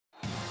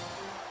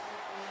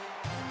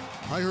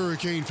Hi,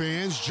 Hurricane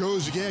fans. Joe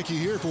Zagacki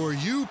here for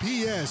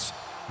UPS.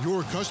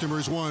 Your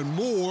customers want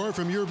more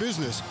from your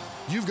business.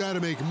 You've got to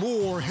make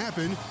more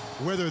happen,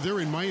 whether they're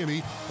in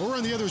Miami or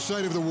on the other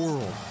side of the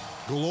world.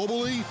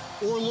 Globally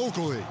or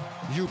locally,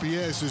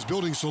 UPS is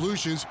building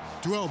solutions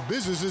to help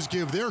businesses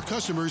give their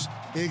customers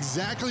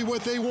exactly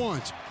what they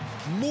want.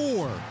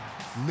 More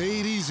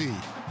made easy.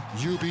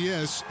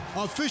 UPS,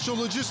 official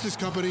logistics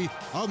company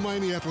of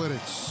Miami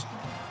Athletics.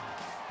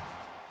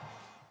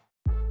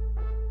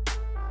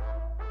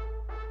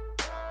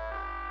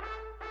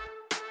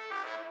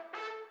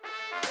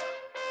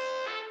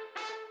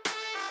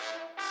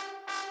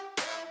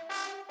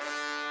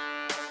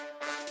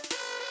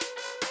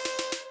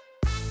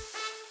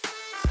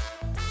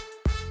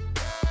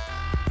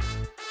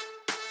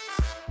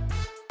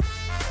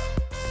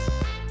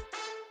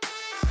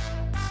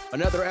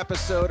 Another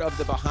episode of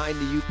the Behind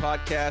the U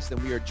podcast,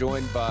 and we are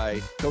joined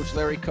by Coach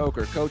Larry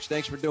Coker. Coach,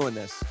 thanks for doing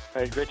this.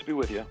 Hey, great to be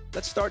with you.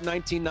 Let's start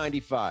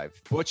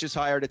 1995. Butch is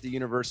hired at the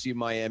University of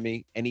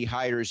Miami, and he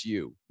hires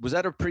you. Was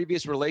that a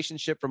previous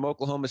relationship from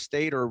Oklahoma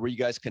State, or were you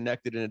guys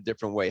connected in a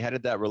different way? How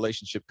did that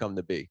relationship come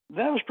to be?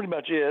 That was pretty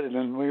much it. And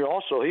then he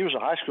was a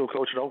high school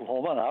coach at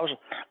Oklahoma, and I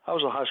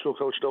was a high school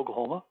coach at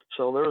Oklahoma.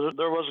 So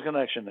there was a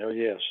connection there,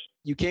 yes.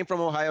 You came from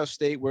Ohio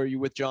State, where you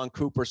were with John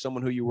Cooper,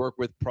 someone who you worked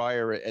with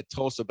prior at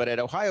Tulsa. But at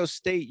Ohio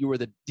State, you were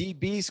the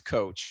DB's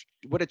coach.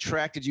 What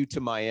attracted you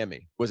to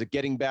Miami? Was it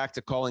getting back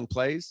to calling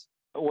plays?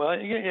 Well,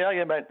 yeah, I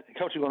get back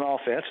coaching on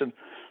offense. And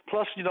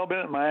plus, been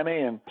at Miami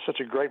and such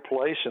a great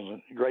place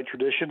and a great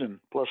tradition. And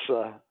plus,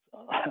 I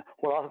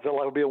felt like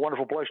it would be a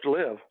wonderful place to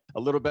live. A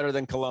little better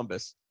than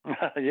Columbus.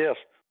 Yes.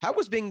 How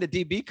was being the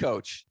DB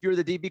coach? If you were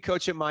the DB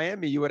coach at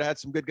Miami, you would have had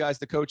some good guys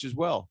to coach as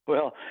well.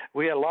 Well,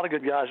 we had a lot of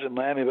good guys in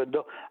Miami, but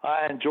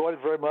I enjoyed it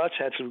very much.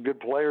 Had some good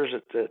players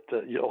at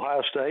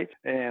Ohio State.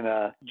 And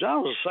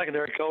John was a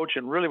secondary coach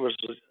and really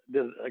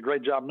did a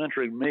great job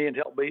mentoring me and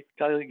helped me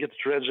kind of get the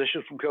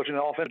transition from coaching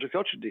offense to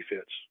coaching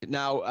defense.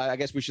 Now, I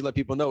guess we should let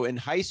people know, in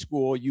high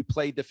school, you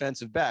played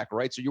defensive back,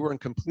 right? So you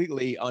weren't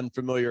completely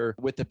unfamiliar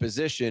with the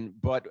position,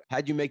 but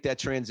how'd you make that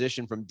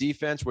transition from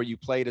defense, where you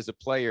played as a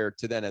player,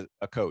 to then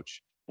a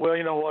coach? Well,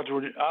 you know what?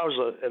 I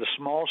was at a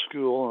small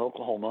school in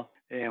Oklahoma,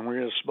 and we're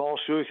in a small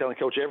school. You kind of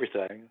coach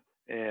everything,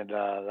 and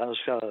that was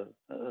kind of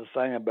the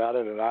thing about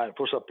it. And of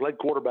course, I played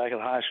quarterback in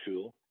high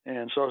school,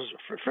 and so it was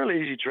a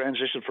fairly easy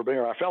transition for me,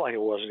 or I felt like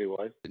it was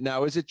anyway.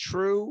 Now, is it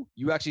true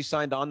you actually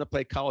signed on to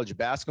play college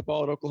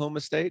basketball at Oklahoma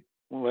State?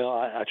 Well,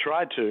 I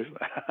tried to,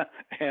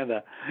 and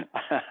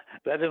that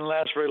didn't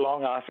last very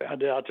long. I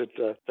found out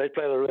that they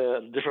played at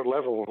a different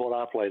level than what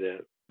I played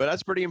at. But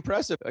that's pretty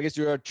impressive. I guess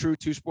you're a true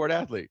two-sport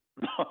athlete.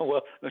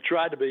 Well, I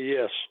tried to be,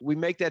 yes. We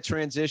make that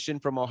transition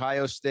from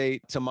Ohio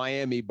State to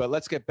Miami, but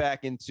let's get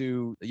back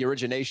into the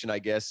origination, I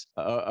guess,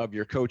 of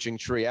your coaching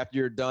tree. After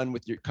you're done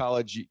with your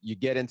college, you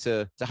get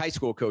into high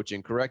school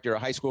coaching, correct? You're a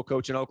high school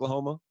coach in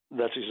Oklahoma?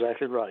 That's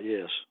exactly right,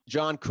 yes.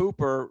 John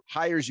Cooper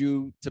hires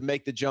you to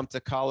make the jump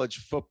to college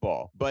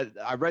football. But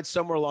I read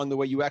somewhere along the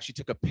way you actually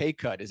took a pay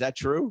cut. Is that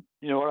true?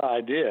 You know what, I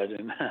did,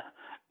 and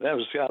that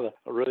was kind of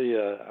a really,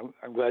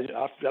 I'm glad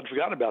I'd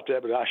forgotten about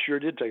that, but I sure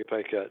did take a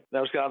pay cut.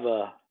 That was kind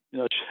of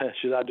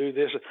should I do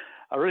this?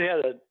 I really had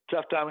a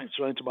tough time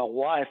explaining to my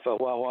wife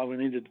why we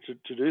needed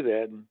to do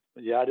that. And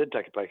yeah, I did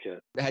take a pay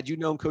cut. Had you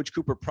known Coach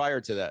Cooper prior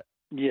to that?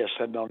 Yes,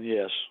 I'd known,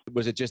 yes.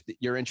 Was it just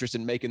your interest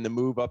in making the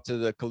move up to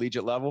the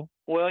collegiate level?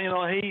 Well,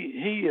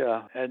 he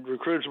had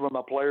recruited some of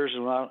my players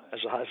when I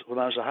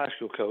was a high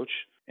school coach,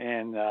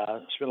 and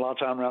spent a lot of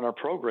time around our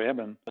program.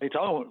 And he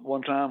told me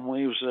one time when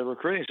he was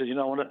recruiting, he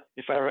said,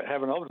 if I ever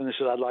have an opening, he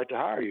said, I'd like to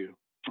hire you.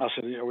 I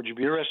said, would you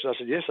be interested? I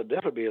said, yes, I'd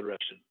definitely be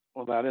interested.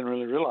 Well, I didn't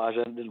really realize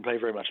that it didn't pay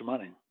very much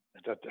money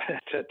at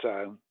that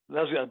time. And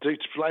I was going to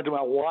explain to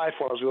my wife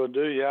what I was going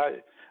to do. Yeah,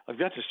 I've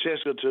got this chance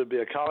to be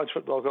a college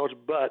football coach,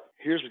 but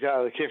here's the kind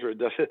of the kicker.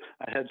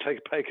 I had to take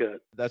a pay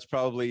cut. That's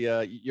probably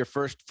your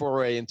first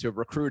foray into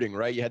recruiting,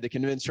 right? You had to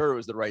convince her it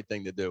was the right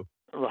thing to do.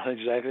 Right,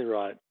 exactly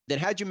right. Then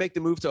how'd you make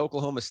the move to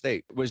Oklahoma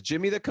State? Was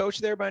Jimmy the coach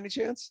there by any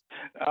chance?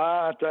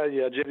 Yeah,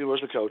 Jimmy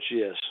was the coach,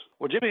 yes.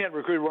 Well, Jimmy had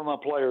recruited one of my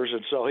players,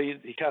 and so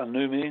he kind of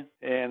knew me,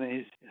 and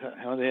he had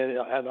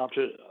an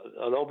opportunity,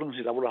 an opening. He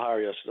said, I want to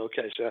hire you. I said,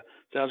 okay, so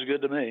sounds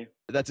good to me.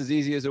 That's as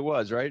easy as it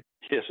was, right?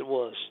 Yes, it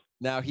was.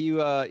 Now, he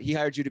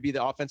hired you to be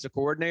the offensive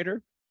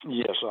coordinator?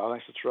 Yes, I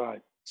think that's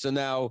right. So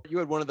now you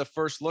had one of the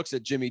first looks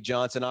at Jimmy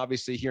Johnson.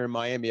 Obviously, here in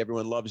Miami,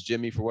 everyone loves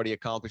Jimmy for what he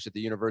accomplished at the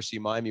University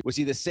of Miami. Was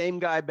he the same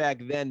guy back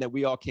then that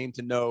we all came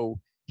to know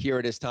here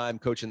at his time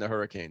coaching the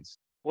Hurricanes?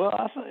 Well,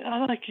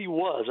 I think he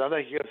was. I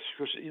think,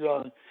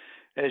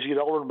 as you get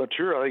older and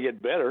mature, I think you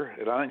get better,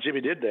 and I think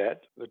Jimmy did that.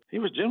 But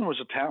Jimmy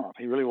was a talent.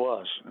 He really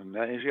was, and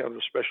he's got a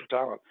special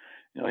talent.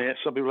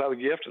 Some people have a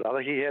gift, and I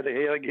think he had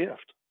a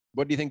gift.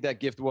 What do you think that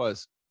gift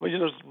was? Well,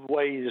 the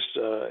way he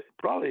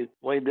probably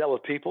the way he dealt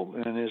with people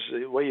and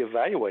the way he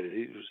evaluated.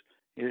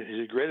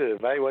 He's great at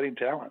evaluating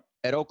talent.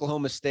 At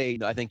Oklahoma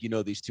State, I think you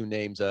know these two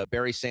names,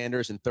 Barry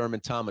Sanders and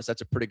Thurman Thomas.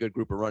 That's a pretty good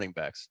group of running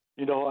backs.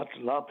 You know what?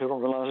 A lot of people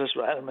don't realize this,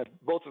 but I had them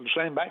both in the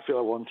same backfield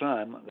at one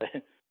time.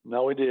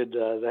 No, we did.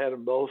 They had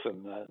them both,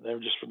 and they were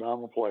just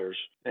phenomenal players.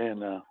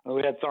 And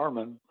we had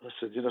Thurman. I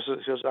said,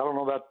 I don't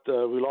know about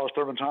we lost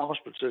Thurman Thomas,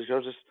 but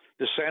because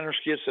the Sanders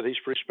kid said he's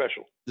pretty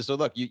special. So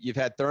look, you've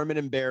had Thurman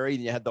and Barry,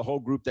 and you had the whole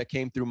group that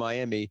came through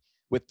Miami.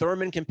 Would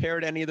Thurman compare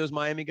to any of those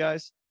Miami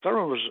guys?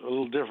 Thurman was a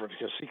little different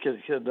because he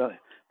could have done.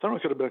 Thurman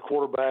could have been a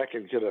quarterback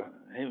and could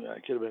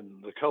have been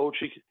the coach.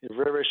 He was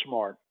very, very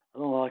smart. I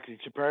don't know if I can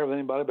compare with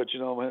anybody, but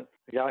the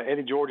guy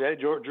Eddie George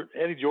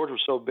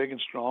was so big and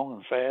strong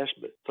and fast,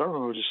 but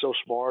Thurman was just so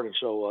smart and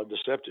so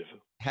deceptive.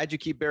 How'd you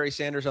keep Barry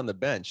Sanders on the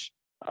bench?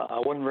 I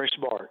wasn't very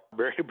smart.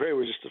 Barry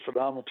was just a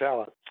phenomenal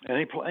talent, and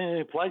he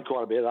played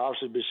quite a bit.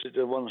 Obviously, but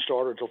he wasn't a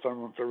starter until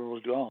Thurman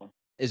was gone.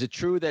 Is it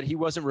true that he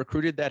wasn't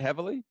recruited that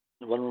heavily?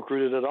 He wasn't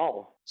recruited at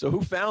all. So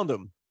who found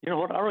him? You know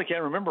what? I really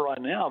can't remember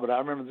right now, but I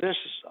remember this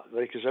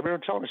because I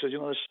remember telling me, I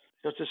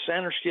said, this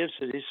Sanders kid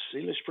said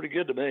he looks pretty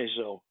good to me,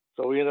 so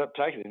we ended up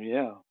taking him.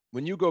 Yeah.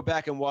 When you go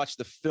back and watch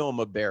the film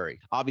of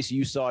Barry, obviously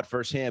you saw it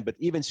firsthand, but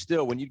even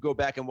still, when you go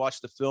back and watch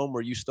the film,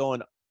 were you still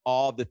in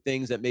awe of the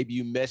things that maybe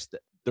you missed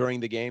during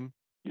the game?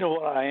 You know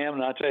what I am,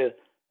 and I tell you,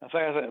 I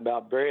think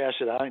about Barry. I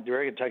said I think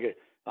Barry can take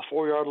a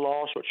 4-yard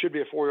loss, what should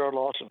be a 4-yard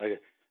loss, and make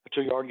a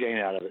 2-yard gain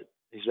out of it.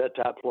 He's that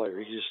type of player.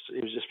 He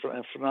was just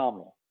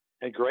phenomenal.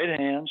 Had great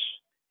hands.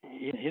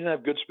 He didn't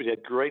have good speed. He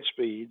had great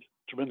speed,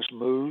 tremendous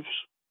moves.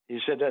 He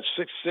said that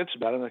sixth sense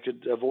about him that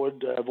could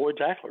avoid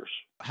tacklers.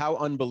 How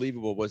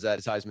unbelievable was that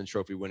Heisman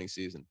Trophy winning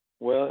season?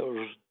 Well, it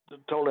was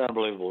totally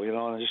unbelievable,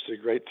 and just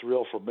a great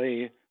thrill for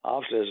me,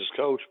 obviously as his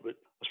coach, but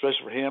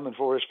especially for him and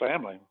for his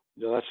family.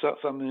 That's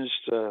something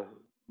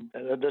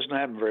that doesn't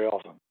happen very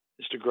often.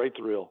 It's a great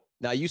thrill.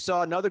 Now, you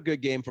saw another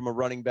good game from a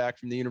running back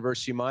from the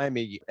University of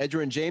Miami.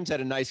 Edgerrin James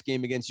had a nice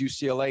game against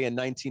UCLA in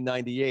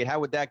 1998. How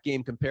would that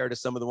game compare to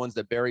some of the ones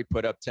that Barry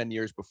put up 10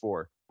 years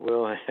before?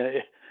 Well,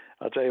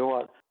 I'll tell you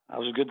what. I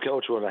was a good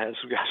coach when I had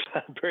some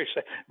guys,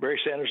 Barry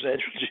Sanders and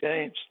Edgerrin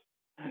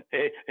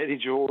James,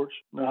 Eddie George.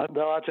 No,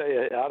 I tell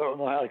you, I don't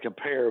know how to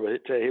compare, but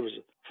it was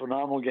a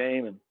phenomenal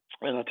game.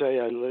 And I tell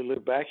you, I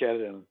look back at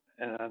it,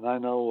 and I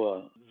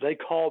know they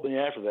called me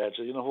after that and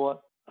said, you know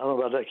what? I don't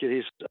know about that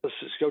kid.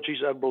 Coach,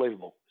 he's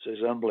unbelievable. He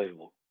says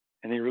unbelievable.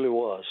 And he really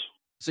was.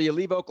 So you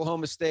leave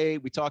Oklahoma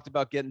State. We talked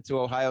about getting to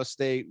Ohio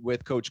State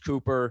with Coach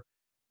Cooper.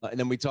 And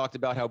then we talked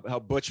about how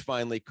Butch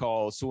finally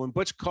calls. So when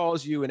Butch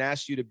calls you and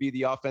asks you to be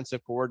the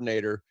offensive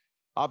coordinator,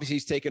 obviously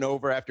he's taken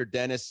over after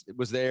Dennis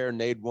was there and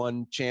they'd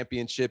won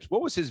championships.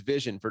 What was his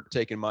vision for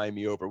taking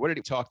Miami over? What did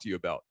he talk to you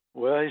about?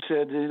 Well, he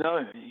said, you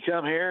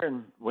come here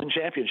and win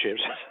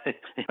championships.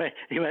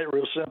 he made it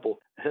real simple.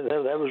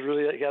 That was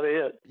really kind of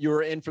it. You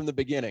were in from the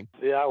beginning.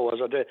 Yeah, I was.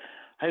 I did.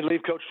 I had to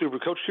leave Coach Cooper.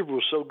 Coach Cooper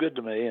was so good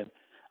to me, and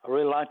I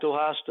really liked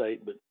Ohio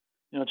State. But,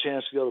 a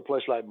chance to go to a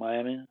place like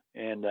Miami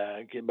and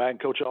get back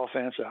and coach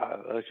offense,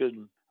 I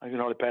couldn't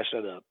hardly pass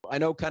that up. I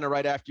know kind of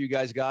right after you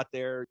guys got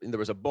there, and there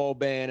was a bowl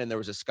ban and there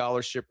was a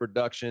scholarship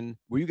reduction.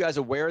 Were you guys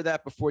aware of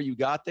that before you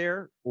got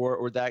there,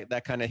 or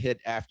that kind of hit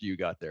after you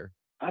got there?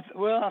 I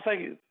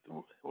think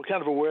we're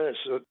kind of aware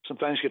that some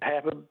things could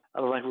happen. I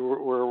don't think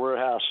we're aware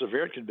how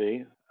severe it could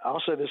be.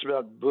 I'll say this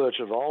about Butch: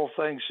 of all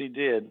things he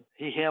did,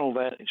 he handled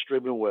that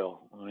extremely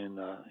well. I mean,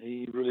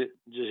 he really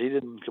he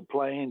didn't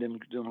complain,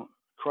 didn't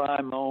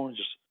cry, moan.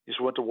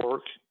 Just went to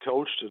work,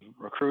 coached, and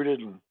recruited,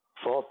 and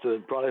fought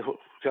to probably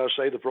kind of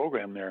save the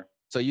program there.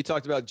 So you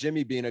talked about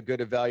Jimmy being a good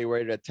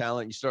evaluator of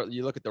talent.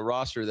 You look at the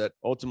roster that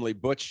ultimately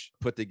Butch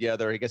put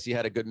together. I guess he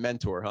had a good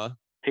mentor, huh?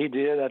 He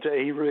did. I tell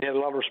you, he really had a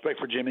lot of respect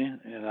for Jimmy,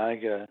 and I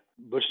think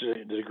Butch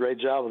did a great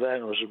job of that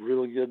and was a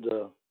really good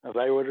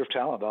evaluator of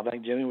talent. I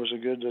think Jimmy was a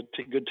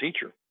good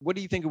teacher. What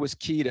do you think was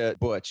key to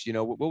Butch?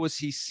 What was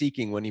he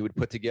seeking when he would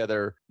put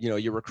together,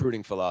 your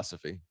recruiting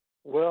philosophy?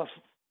 Well,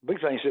 big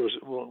thing he said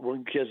was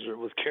when kids are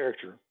with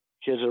character,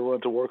 kids that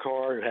wanted to work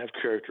hard and have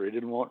character. He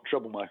didn't want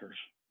troublemakers.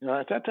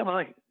 At that time,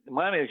 I think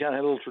Miami kind of had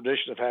a little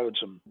tradition of having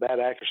some bad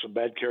actors, some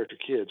bad character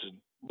kids, and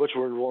Butch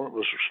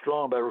was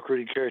strong about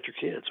recruiting character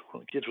kids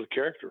with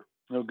character.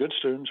 Good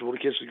students,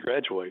 kids to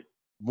graduate.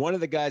 One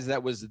of the guys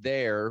that was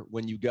there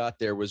when you got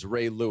there was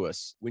Ray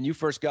Lewis. When you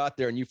first got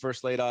there and you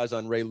first laid eyes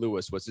on Ray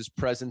Lewis, was his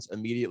presence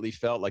immediately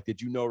felt? Like, did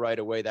you know right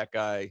away that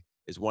guy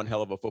is one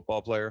hell of a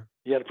football player?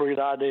 He had a pretty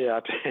good idea.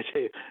 I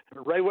tell you,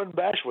 Ray wasn't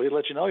bashful. He'd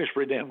let you know he was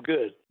pretty damn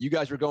good. You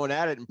guys were going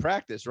at it in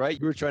practice, right?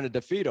 You were trying to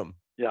defeat him.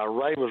 Yeah,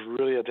 Ray was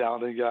really a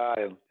talented guy,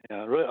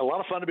 and really a lot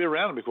of fun to be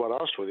around him, to be quite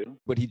honest with you.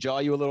 Would he jaw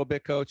you a little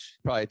bit, Coach?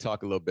 Probably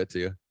talk a little bit to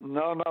you.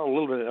 No, a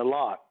little bit, a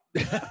lot.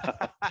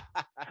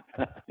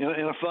 in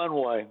a fun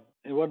way.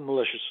 He wasn't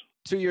malicious.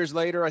 2 years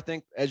later, I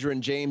think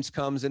Edgerrin James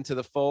comes into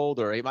the fold,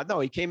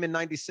 he came in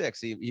 96.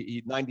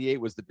 He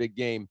 98 was the big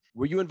game.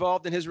 Were you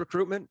involved in his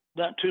recruitment?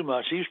 Not too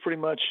much. He was pretty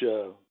much,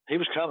 he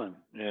was coming.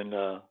 And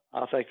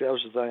I think that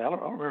was the thing. I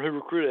don't remember who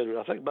recruited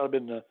Edgerrin. I think it might have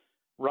been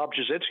Rob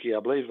Jasinski,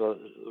 I believe,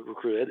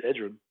 recruited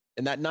Edgerrin.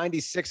 In that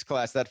 96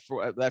 class,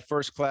 that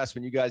first class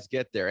when you guys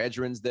get there,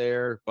 Edgerin's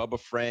there, Bubba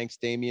Franks,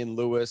 Damian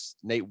Lewis,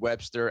 Nate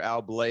Webster,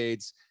 Al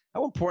Blades.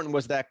 How important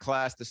was that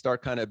class to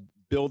start kind of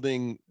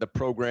building the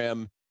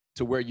program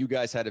to where you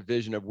guys had a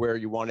vision of where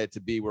you wanted it to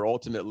be, where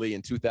ultimately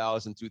in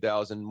 2000,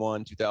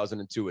 2001,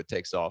 2002, it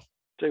takes off?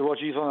 Tell you what,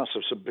 you thought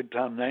some big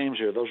time names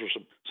here. Those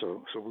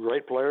were some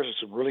great players and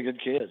some really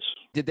good kids.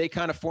 Did they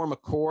kind of form a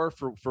core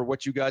for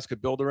what you guys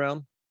could build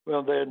around?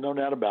 Well, they had no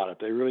doubt about it.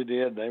 They really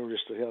did. They were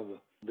just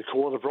the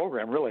core of the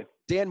program, really.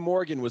 Dan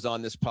Morgan was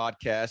on this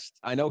podcast.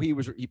 I know he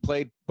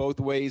played both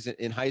ways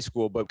in high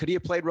school, but could he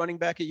have played running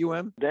back at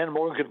UM? Dan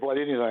Morgan could have played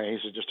anything.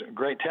 He's just a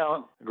great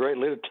talent, a great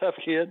leader, tough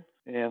kid.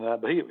 And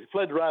but he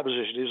played the right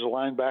position. He was a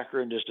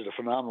linebacker and just did a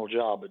phenomenal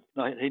job. But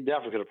no, he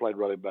definitely could have played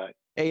running back.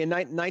 Hey, in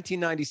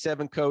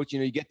 1997, Coach,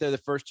 you get there the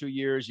first 2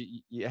 years,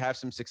 you have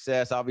some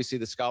success. Obviously,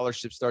 the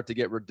scholarships start to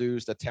get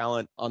reduced. The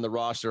talent on the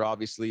roster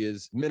obviously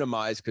is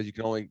minimized because you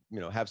can only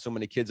have so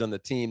many kids on the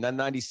team. That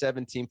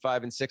 97 team,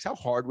 5-6. How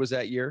hard was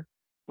that year?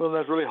 Well,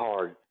 that's really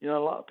hard. A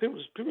lot of people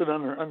didn't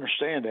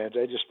understand that.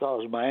 They just thought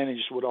it was Miami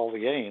just won all the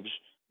games.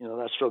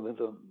 That's for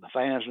the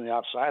fans and the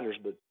outsiders.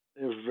 But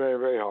it was very,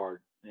 very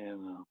hard.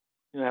 And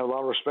I have a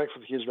lot of respect for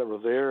the kids that were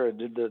there and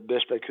did the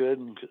best they could,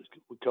 and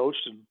we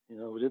coached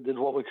and, we did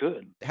what we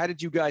could. How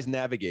did you guys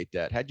navigate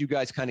that? How did you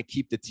guys kind of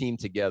keep the team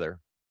together?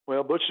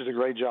 Well, Butch did a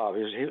great job.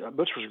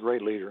 Butch was a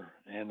great leader,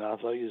 and I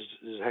thought he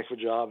did a heck of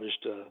a job.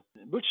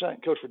 Butch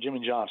coached for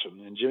Jimmy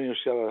Johnson, and Jimmy was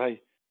kind of,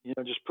 hey,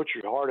 just put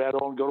your hard hat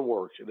on and go to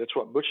work. And that's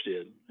what Butch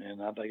did,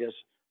 and I think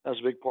that's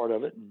a big part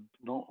of it. And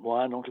don't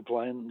whine, don't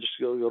complain, just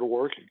go to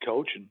work and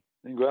coach, and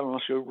then go out and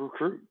let's go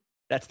recruit.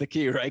 That's the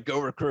key, right?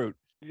 Go recruit.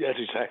 That's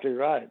exactly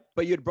right.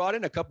 But you had brought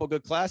in a couple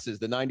good classes.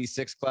 The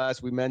 96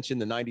 class we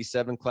mentioned, the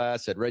 97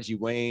 class had Reggie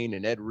Wayne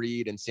and Ed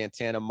Reed and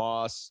Santana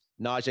Moss,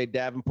 Najee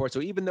Davenport.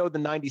 So even though the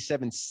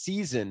 97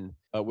 season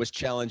was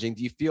challenging,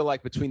 do you feel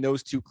like between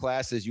those two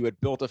classes, you had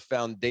built a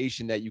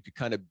foundation that you could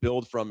kind of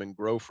build from and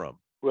grow from?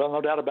 Well, no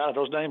doubt about it.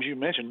 Those names you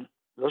mentioned,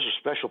 those are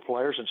special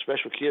players and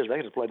special kids. They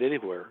could have played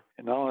anywhere.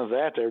 And not only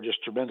that, they're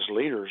just tremendous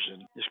leaders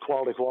and just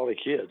quality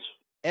kids.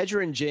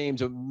 Edgerrin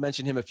James, I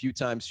mentioned him a few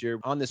times here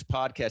on this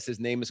podcast. His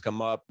name has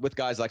come up with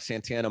guys like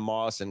Santana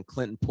Moss and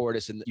Clinton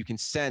Portis, and you can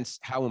sense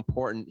how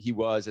important he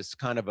was as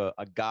kind of a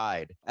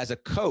guide. As a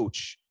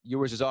coach, you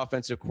were his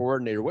offensive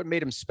coordinator. What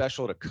made him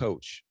special to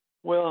coach?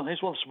 Well,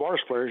 he's one of the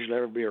smartest players you'll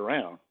ever be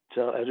around.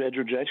 So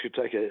Edgerrin James could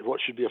take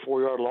what should be a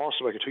 4-yard loss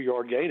to make a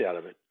 2-yard gain out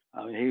of it.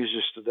 I mean, he was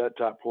just that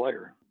type of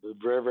player.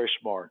 Very, very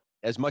smart.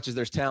 As much as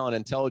there's talent,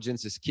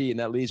 intelligence is key. And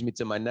that leads me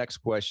to my next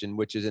question,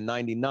 which is in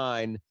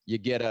 99, you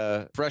get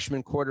a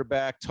freshman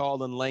quarterback,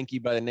 tall and lanky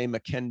by the name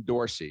of Ken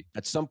Dorsey.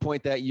 At some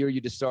point that year,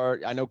 you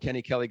start, I know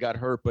Kenny Kelly got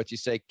hurt, but you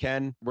say,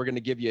 Ken, we're going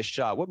to give you a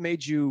shot. What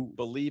made you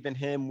believe in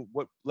him?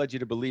 What led you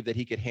to believe that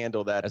he could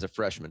handle that as a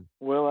freshman?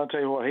 Well, I'll tell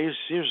you what, he was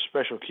a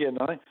special kid.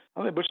 And I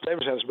think Butch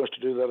Davis had as much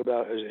to do with that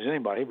about as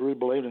anybody. He really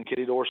believed in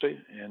Kitty Dorsey.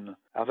 And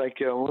I think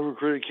when we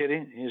recruited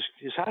Kitty,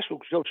 his high school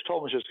coach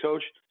told me,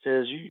 Coach,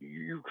 says,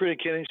 you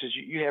recruited Kitty, says,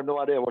 you have no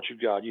idea what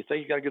you've got. You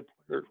think you got a good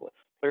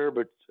player,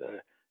 but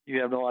you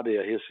have no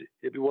idea.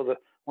 He'll be one of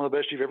the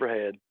best you've ever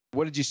had.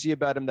 What did you see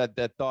about him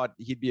that thought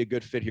he'd be a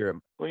good fit here?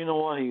 Well, you know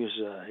what? He was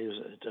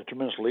a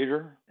tremendous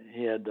leader.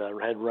 He had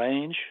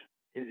range.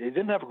 He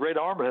didn't have a great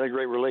arm, but had a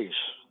great release.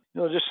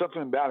 Just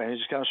something about him. He's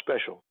just kind of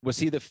special. Was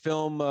he the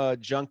film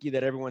junkie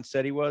that everyone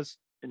said he was?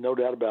 And no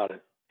doubt about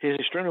it. He's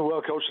extremely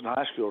well coached in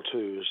high school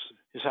too.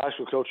 His high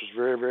school coach was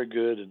very, very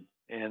good,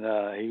 and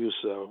he was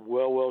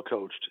well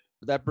coached.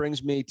 That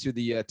brings me to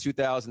the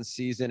 2000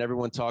 season.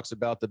 Everyone talks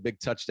about the big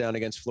touchdown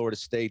against Florida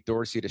State,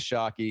 Dorsey to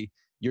Shockey.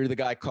 You're the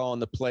guy calling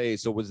the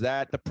plays. So was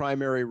that the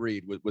primary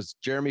read? Was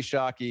Jeremy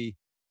Shockey,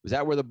 was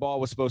that where the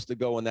ball was supposed to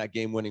go on that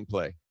game-winning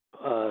play?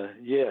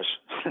 Yes.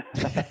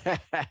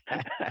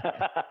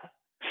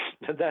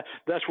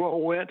 That's where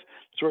it went.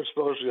 That's where it's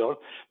supposed to go.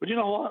 But you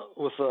know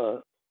what?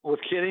 With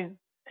Kitty,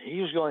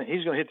 he's going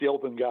to hit the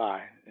open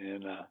guy,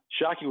 and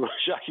Shockey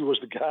was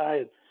the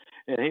guy,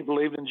 and he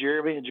believed in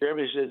Jeremy, and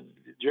Jeremy said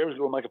Jeremy's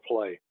going to make a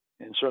play,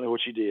 and certainly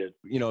what he did.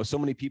 So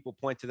many people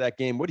point to that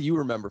game. What do you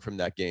remember from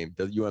that game,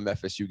 the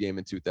UM-FSU game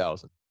in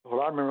 2000?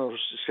 What I remember was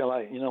just kind of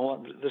like, you know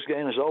what, this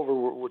game is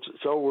over.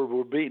 It's over.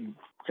 We're beaten.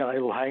 Kind of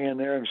able to hang in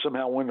there and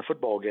somehow win the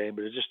football game.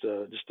 But it's just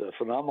a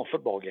phenomenal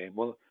football game.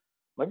 Well,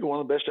 maybe one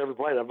of the best ever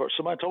played.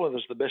 Somebody told me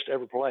this is the best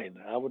ever played.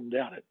 I wouldn't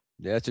doubt it.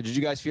 Yeah. So did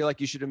you guys feel like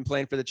you should have been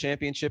playing for the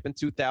championship in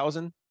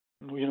 2000?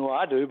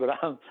 I do, but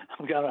I'm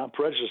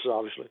prejudiced,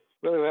 obviously.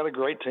 Really, we had a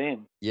great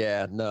team.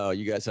 Yeah, no,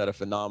 you guys had a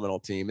phenomenal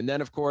team. And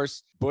then, of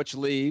course, Butch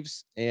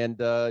leaves and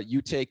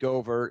you take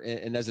over.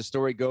 And as the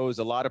story goes,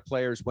 a lot of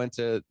players went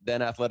to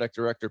then athletic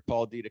director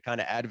Paul D to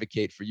kind of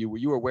advocate for you. Were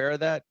you aware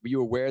of that? Were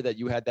you aware that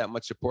you had that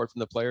much support from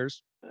the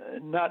players?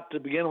 Not to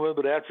begin with,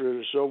 but after it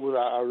was over,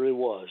 I really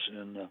was.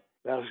 And that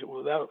was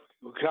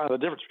kind of the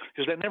difference,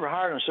 because they never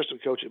hired an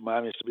assistant coach at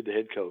Miami to be the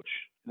head coach.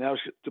 And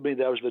to me,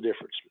 that was the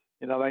difference.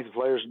 I think the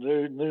players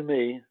knew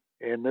me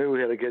and knew we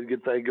had a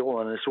good thing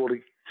going, and it sort of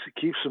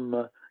keeps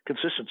some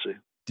consistency.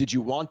 Did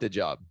you want the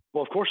job?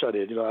 Well, of course I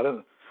did. I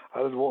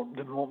didn't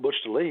want Butch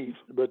to leave,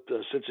 but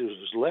since he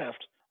was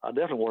left, I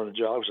definitely wanted a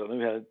job because I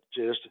knew I had a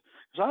chance to.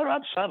 Because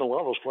I'd signed a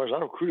lot of those players. I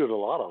recruited a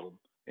lot of them,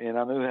 and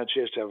I knew I had a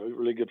chance to have a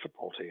really good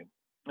football team.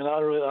 And I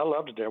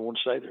loved it there. I wanted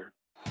to stay there.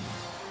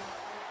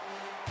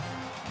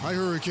 Hi,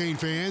 Hurricane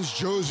fans.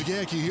 Joe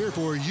Zagacki here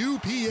for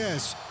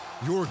UPS.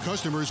 Your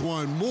customers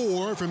want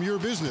more from your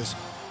business.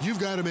 You've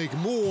got to make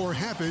more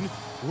happen,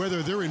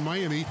 whether they're in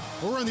Miami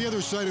or on the other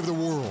side of the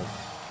world.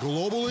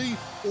 Globally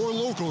or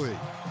locally,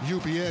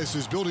 UPS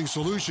is building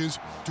solutions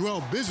to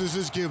help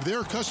businesses give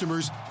their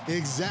customers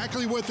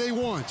exactly what they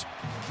want.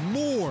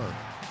 More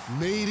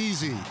made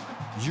easy.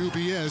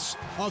 UPS,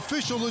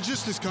 official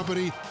logistics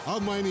company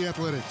of Miami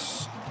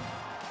Athletics.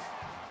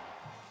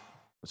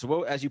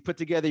 So as you put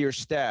together your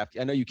staff,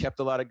 I know you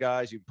kept a lot of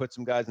guys, you put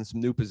some guys in some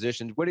new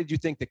positions. What did you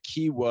think the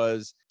key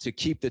was to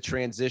keep the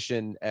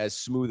transition as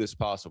smooth as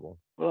possible?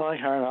 Well, I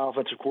think hiring an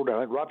offensive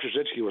coordinator. I think Rob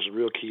Jasinski was a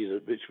real key, to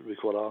be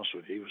quite honest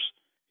with you.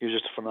 He was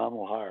just a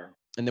phenomenal hire.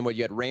 And then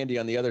you had Randy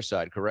on the other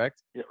side,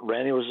 correct? Yeah,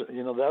 Randy was,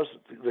 that was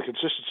the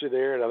consistency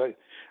there. And I think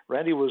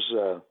Randy was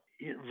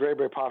very,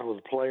 very popular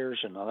with the players,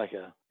 and I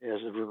think as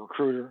a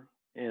recruiter,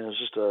 and it was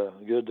just a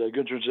good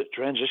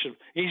transition,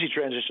 easy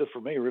transition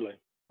for me, really.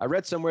 I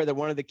read somewhere that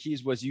one of the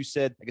keys was, you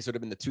said, I guess it would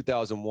have been the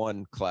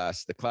 2001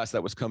 class, the class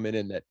that was coming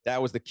in,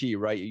 that was the key,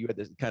 right? You had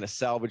to kind of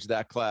salvage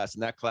that class,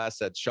 and that class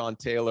had Sean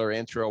Taylor,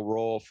 Antrell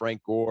Roll,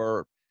 Frank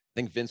Gore. I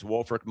think Vince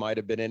Wolford might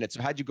have been in it.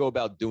 So how'd you go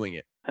about doing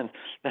it? And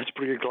that's a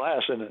pretty good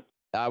class, isn't it?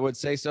 I would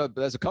say so,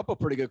 but there's a couple of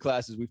pretty good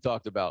classes we've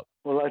talked about.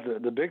 Well,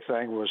 the big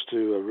thing was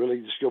to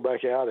really just go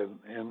back out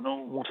and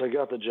once I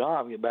got the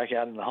job, get back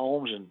out in the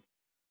homes and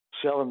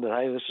sell them that,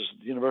 hey, this is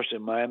the University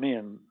of Miami,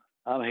 and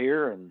I'm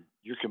here, and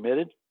you're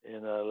committed.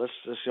 And let's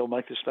go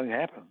make this thing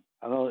happen.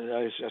 I know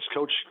that's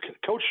coach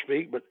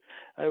speak, but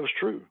it was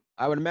true.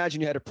 I would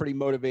imagine you had a pretty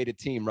motivated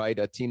team, right?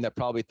 A team that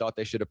probably thought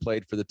they should have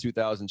played for the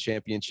 2000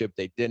 championship.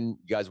 They didn't.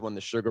 You guys won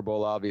the Sugar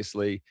Bowl,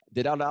 obviously.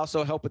 Did that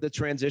also help with the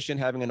transition,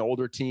 having an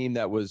older team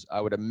that was, I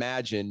would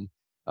imagine,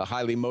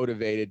 highly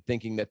motivated,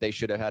 thinking that they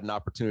should have had an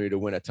opportunity to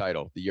win a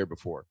title the year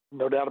before?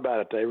 No doubt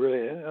about it. They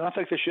really, and I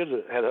think they should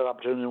have had an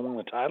opportunity to win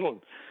the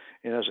title.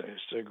 And it's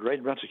a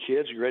great bunch of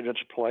kids, a great bunch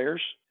of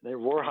players. They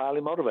were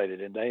highly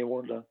motivated, and they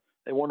wanted to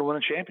win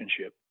a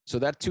championship. So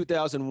that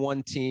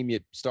 2001 team,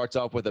 it starts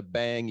off with a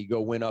bang. You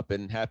go win up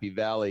in Happy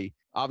Valley.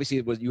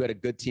 Obviously, you had a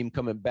good team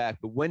coming back.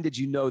 But when did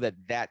you know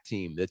that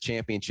team, the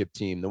championship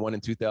team, the one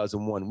in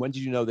 2001, when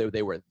did you know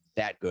they were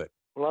that good?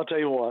 Well, I'll tell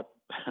you what.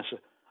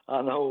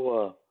 I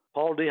know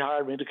Paul D.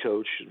 hired me to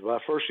coach. My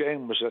first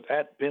game was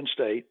at Penn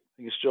State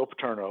against Joe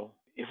Paterno.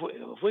 If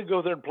we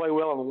go there and play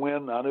well and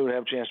win, I knew we'd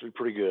have a chance to be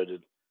pretty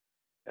good.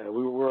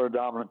 We were a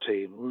dominant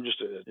team. We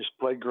just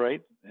played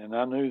great, and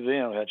I knew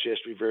then we had a chance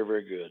to be very,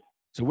 very good.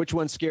 So which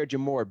one scared you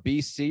more,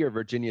 BC or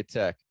Virginia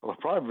Tech? Well,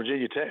 probably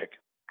Virginia Tech.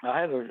 I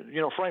had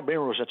Frank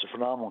Beamer was such a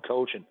phenomenal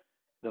coach and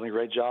done a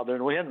great job there.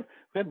 And we hadn't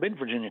been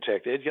Virginia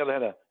Tech. They'd got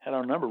had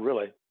our number,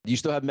 really. Do you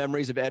still have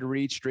memories of Ed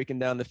Reed streaking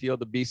down the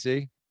field of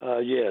BC?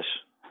 Yes.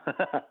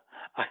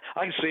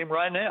 I can see him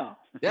right now.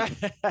 Yeah.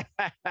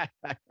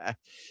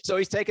 So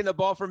he's taking the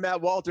ball from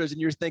Matt Walters,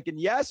 and you're thinking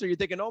yes, or you're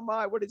thinking, oh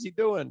my, what is he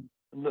doing?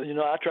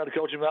 I tried to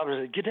coach him out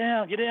and said, get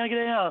down.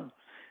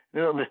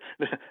 Then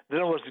it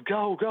was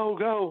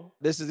go.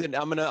 This is it.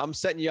 I'm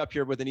setting you up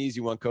here with an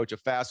easy one, Coach. A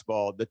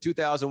fastball. The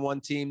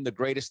 2001 team, the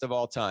greatest of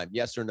all time.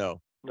 Yes or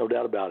no? No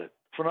doubt about it.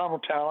 Phenomenal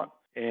talent,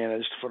 and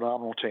it's a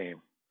phenomenal team.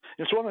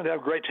 It's one thing to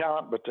have great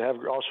talent, but to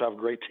also have a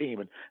great team,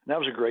 and that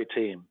was a great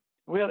team.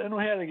 We had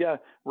a guy,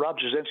 Rob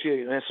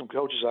Jasinski, and had some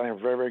coaches I think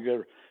were very, very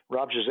good.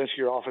 Rob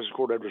Jasinski, our offensive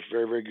coordinator, was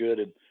very, very good,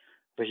 and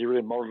I think he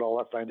really molded all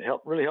that thing to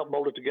help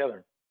mold it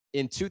together.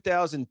 In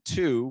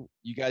 2002,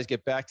 you guys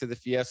get back to the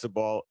Fiesta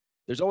Bowl.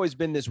 There's always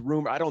been this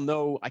rumor. I don't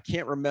know. I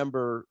can't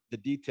remember the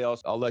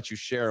details. I'll let you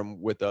share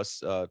them with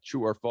us,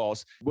 true or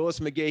false. Willis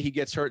McGahee, he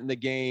gets hurt in the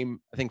game.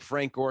 I think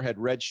Frank Gore had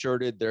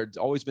redshirted. There's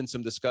always been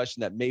some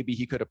discussion that maybe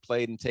he could have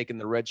played and taken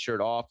the red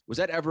shirt off. Was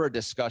that ever a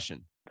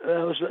discussion? It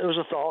was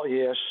a thought,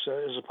 yes.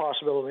 It was a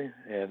possibility,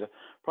 and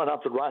probably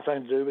not the right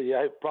thing to do, but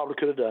yeah, probably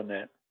could have done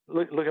that.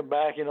 Looking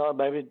back,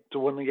 maybe to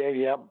win the game,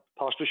 yeah,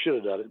 possibly should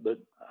have done it, but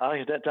I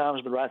think at that time it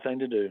was the right thing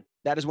to do.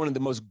 That is one of the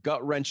most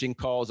gut-wrenching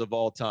calls of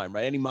all time,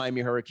 right? Any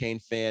Miami Hurricane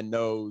fan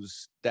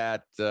knows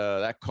that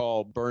that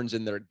call burns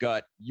in their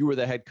gut. You were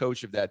the head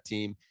coach of that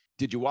team.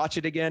 Did you watch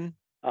it again?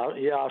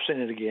 Yeah, I've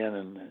seen it again,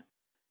 and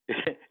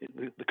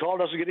the call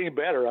doesn't get any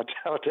better,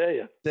 I'll tell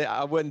you.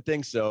 I wouldn't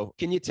think so.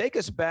 Can you take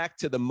us back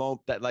to the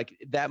moment,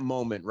 that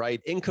moment,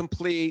 right?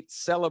 Incomplete,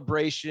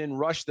 celebration,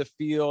 rush the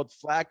field,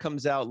 flag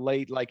comes out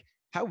late. Like,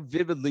 how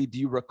vividly do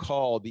you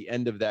recall the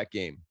end of that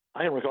game?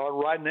 I can recall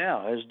it right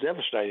now. It's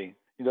devastating.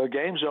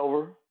 Game's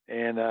over,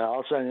 and all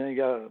of a sudden you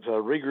got to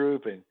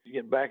regroup and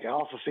get back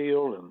off the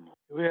field. And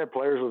we had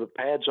players with the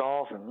pads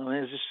off, and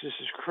it's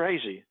just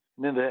crazy.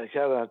 And then to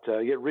kind of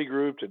get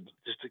regrouped and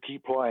just to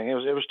keep playing, it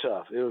was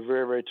tough. It was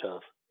very, very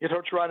tough. It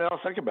hurts right now to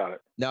think about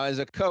it. Now, as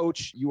a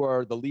coach, you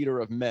are the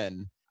leader of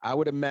men. I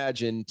would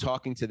imagine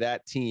talking to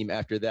that team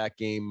after that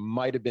game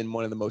might have been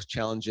one of the most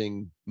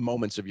challenging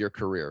moments of your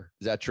career.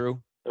 Is that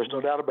true? There's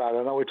no doubt about it.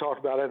 I know we talked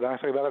about it, and I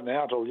think about it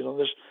now. I told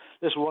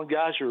this one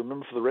guy you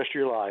remember for the rest of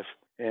your life,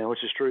 and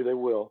which is true, they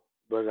will.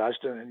 But I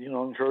just,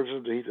 encourage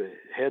them to keep the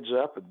heads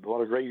up, and what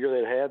a great year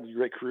they've had, a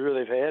great career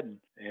they've had,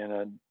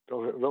 and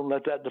don't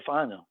let that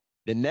define them.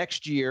 The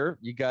next year,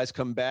 you guys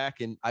come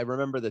back, and I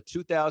remember the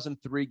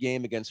 2003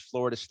 game against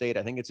Florida State.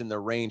 I think it's in the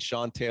rain.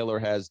 Sean Taylor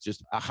has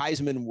just a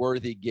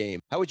Heisman-worthy game.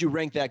 How would you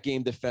rank that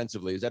game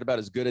defensively? Is that about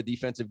as good a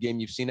defensive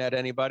game you've seen at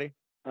anybody?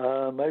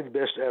 Maybe the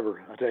best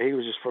ever. I tell you, he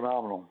was just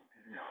phenomenal.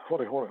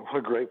 What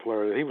a great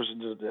player. He was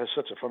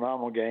such a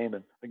phenomenal game,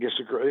 and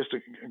against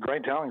a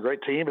great talent,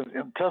 great team, and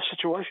a tough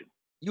situation.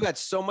 You had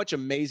so much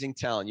amazing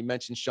talent. You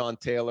mentioned Sean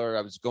Taylor.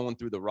 I was going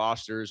through the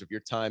rosters of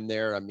your time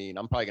there. I mean,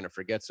 I'm probably going to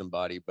forget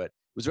somebody, but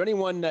was there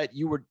anyone that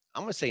you were,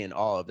 I'm going to say in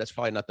awe of, that's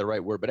probably not the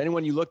right word, but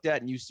anyone you looked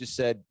at and you just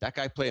said, that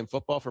guy playing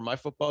football for my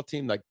football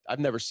team? Like, I've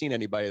never seen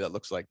anybody that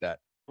looks like that.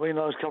 Well,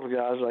 there's a couple of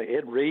guys like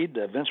Ed Reed,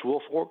 Vince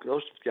Wilfork.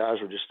 Those guys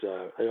were just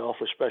they're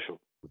awfully special.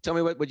 Tell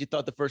me what you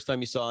thought the first time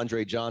you saw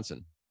Andre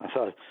Johnson. I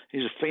thought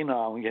he's a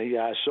phenom. He's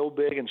so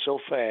big and so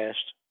fast.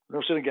 I've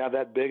never seen a guy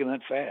that big and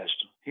that fast.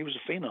 He was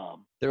a phenom.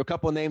 There are a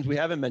couple of names we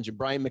haven't mentioned.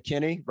 Bryant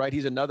McKinnie, right?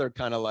 He's another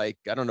kind of like,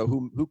 I don't know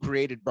who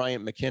created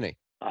Bryant McKinnie.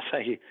 I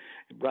think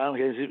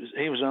Bryant,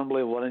 he was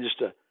unbelievable. And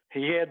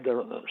he had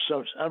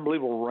such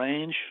unbelievable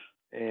range,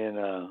 and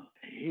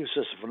he was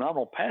just a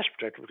phenomenal pass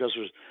protector because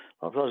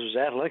of his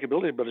athletic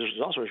ability, but it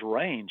was also his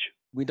range.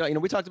 We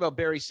talked about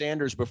Barry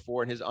Sanders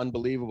before and his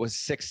unbelievable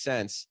sixth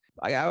sense.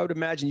 I would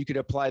imagine you could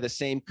apply the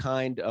same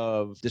kind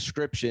of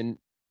description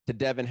to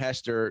Devin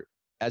Hester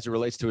as it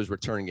relates to his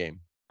return game.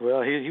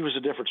 Well, he was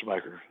a difference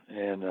maker.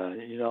 And,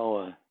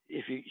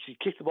 if you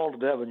kick the ball to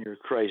Devin, you're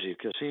crazy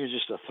because he was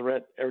just a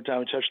threat every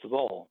time he touched the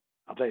ball.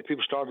 I think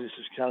people started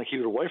to kind of keep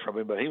it away from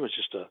him, but he was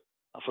just a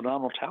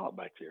phenomenal talent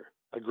back there,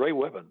 a great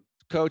weapon.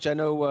 Coach, I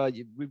know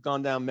we've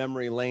gone down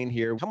memory lane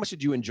here. How much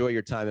did you enjoy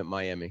your time at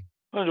Miami?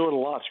 I enjoyed it a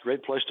lot. It's a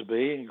great place to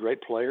be,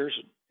 great players,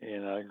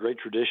 and a great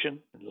tradition,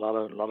 and a lot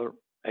of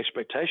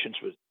expectations.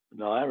 But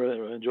no, I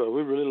really enjoyed it.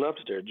 We really loved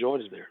it there,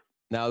 enjoyed it there.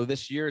 Now,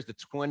 this year is the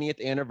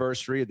 20th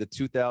anniversary of the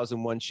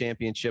 2001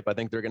 championship. I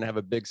think they're going to have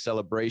a big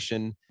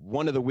celebration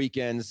one of the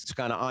weekends to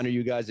kind of honor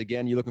you guys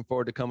again. You looking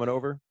forward to coming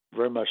over?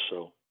 Very much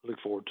so. Look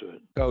forward to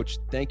it. Coach,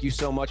 thank you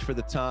so much for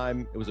the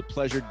time. It was a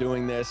pleasure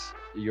doing this.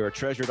 You're a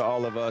treasure to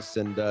all of us,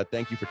 and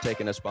thank you for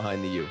taking us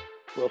behind the U.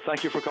 Well,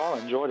 thank you for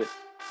calling. Enjoyed it.